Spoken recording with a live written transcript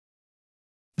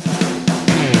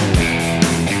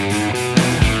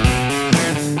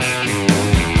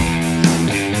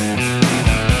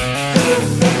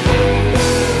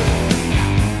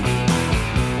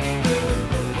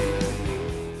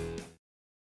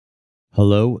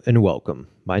Hello and welcome.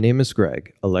 My name is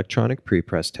Greg, Electronic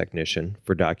Prepress Technician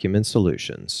for Document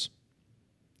Solutions.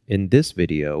 In this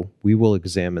video, we will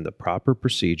examine the proper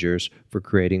procedures for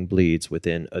creating bleeds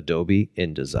within Adobe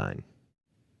InDesign.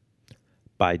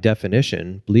 By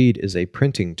definition, bleed is a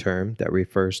printing term that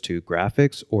refers to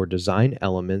graphics or design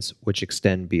elements which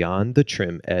extend beyond the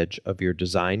trim edge of your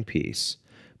design piece.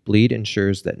 Bleed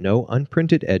ensures that no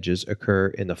unprinted edges occur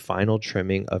in the final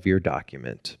trimming of your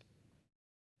document.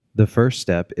 The first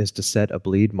step is to set a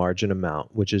bleed margin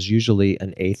amount, which is usually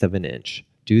 1/8 of an inch.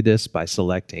 Do this by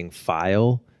selecting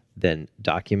File, then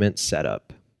Document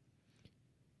Setup.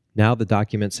 Now the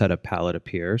Document Setup palette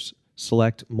appears.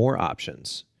 Select More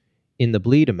options. In the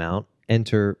bleed amount,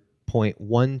 enter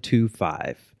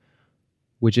 0.125,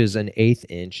 which is 1/8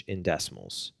 inch in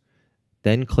decimals.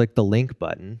 Then click the Link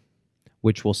button,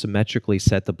 which will symmetrically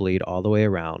set the bleed all the way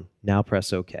around. Now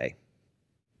press OK.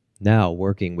 Now,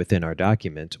 working within our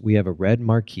document, we have a red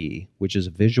marquee, which is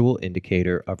a visual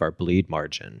indicator of our bleed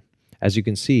margin. As you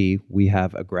can see, we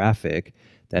have a graphic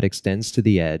that extends to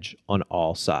the edge on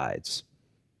all sides.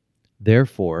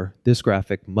 Therefore, this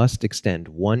graphic must extend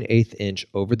 1/8 inch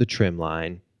over the trim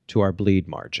line to our bleed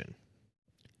margin.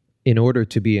 In order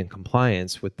to be in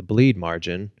compliance with the bleed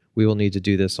margin, we will need to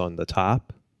do this on the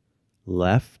top,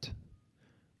 left,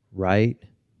 right,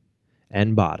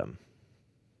 and bottom.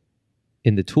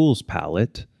 In the Tools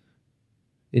palette,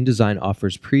 InDesign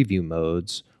offers preview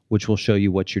modes, which will show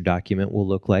you what your document will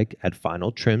look like at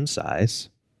final trim size,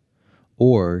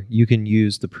 or you can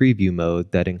use the preview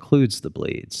mode that includes the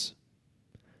bleeds.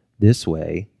 This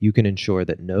way, you can ensure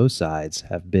that no sides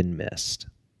have been missed.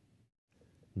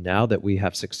 Now that we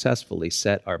have successfully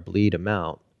set our bleed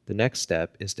amount, the next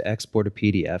step is to export a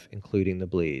PDF including the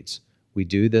bleeds. We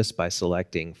do this by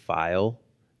selecting File,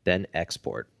 then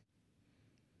Export.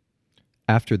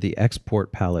 After the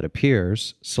Export palette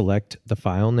appears, select the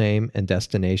file name and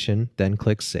destination, then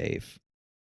click Save.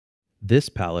 This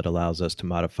palette allows us to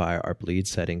modify our bleed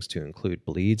settings to include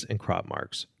bleeds and crop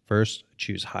marks. First,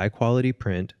 choose High Quality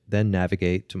Print, then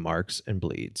navigate to Marks and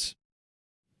Bleeds.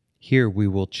 Here we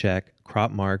will check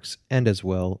crop marks and as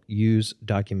well use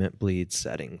Document Bleed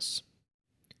settings.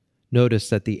 Notice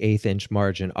that the 1/8 inch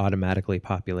margin automatically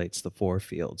populates the 4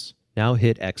 fields. Now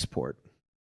hit Export.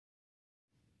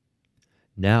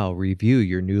 Now review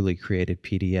your newly created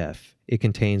PDF. It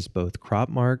contains both crop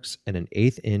marks and an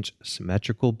 1/8 inch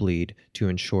symmetrical bleed to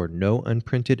ensure no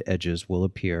unprinted edges will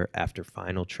appear after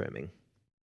final trimming.